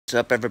What's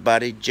up,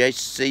 everybody?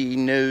 JC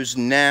News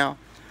Now.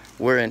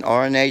 We're in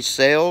RNA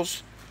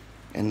Sales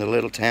in the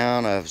little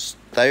town of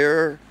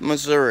Thayer,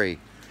 Missouri.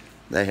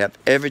 They have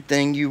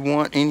everything you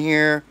want in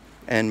here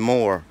and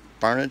more.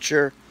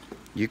 Furniture.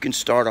 You can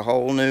start a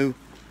whole new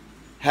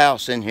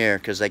house in here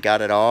because they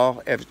got it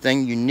all.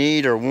 Everything you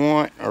need or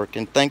want or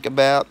can think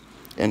about.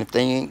 And if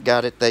they ain't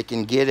got it, they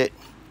can get it.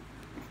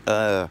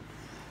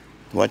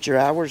 What's your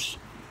hours?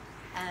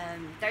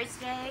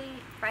 Thursday,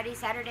 Friday,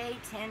 Saturday,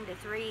 10 to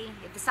 3.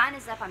 If the sign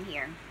is up, I'm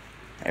here.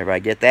 Everybody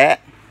get that?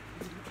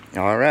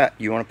 All right.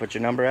 You want to put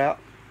your number out?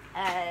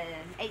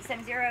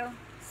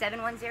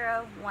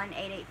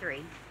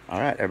 870-710-1883.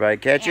 All right. Everybody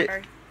catch Amber.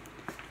 it?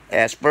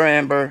 Ask for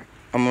Amber.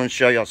 I'm going to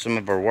show y'all some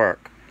of her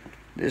work.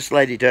 This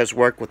lady does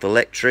work with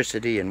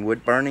electricity and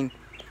wood burning.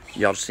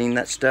 Y'all seen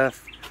that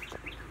stuff?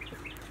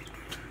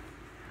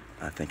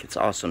 I think it's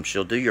awesome.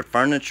 She'll do your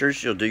furniture.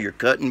 She'll do your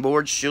cutting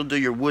boards. She'll do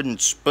your wooden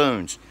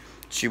spoons.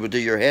 She will do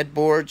your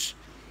headboards.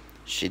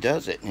 She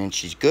does it, and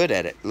she's good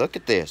at it. Look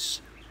at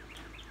this.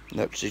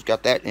 Look, she's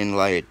got that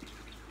inlaid.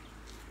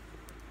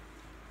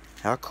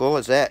 How cool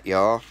is that,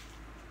 y'all?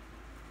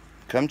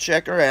 Come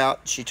check her out.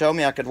 She told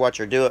me I could watch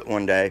her do it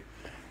one day,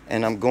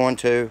 and I'm going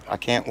to. I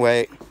can't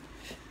wait.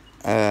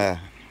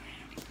 Can't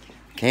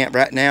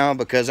right now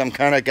because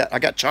I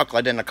got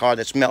chocolate in the car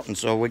that's melting,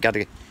 so I got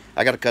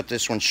to cut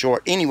this one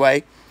short.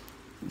 Anyway,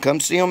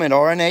 come see them at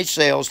RNA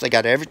Sales. They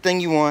got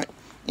everything you want,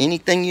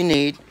 anything you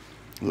need.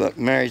 Look,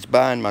 Mary's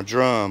buying my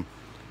drum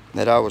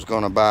that I was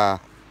going to buy.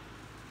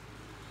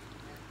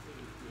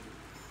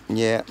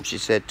 Yeah, she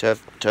said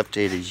tough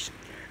titties.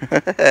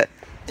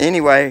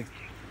 Anyway,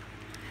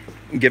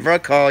 give her a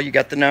call. You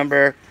got the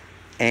number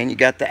and you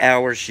got the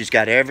hours. She's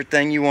got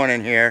everything you want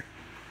in here.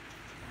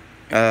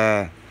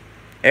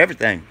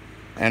 Everything.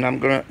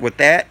 And with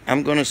that,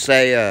 I'm going to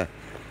say,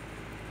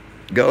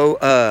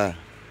 go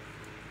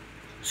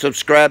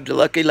subscribe to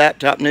Lucky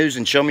Laptop News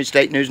and Show Me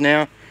State News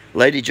Now.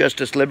 Lady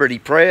Justice Liberty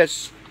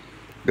Press.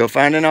 Go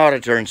find an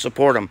auditor and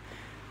support them.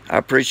 I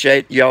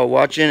appreciate y'all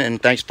watching,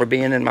 and thanks for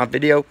being in my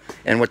video.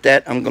 And with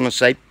that, I'm going to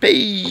say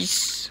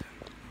peace.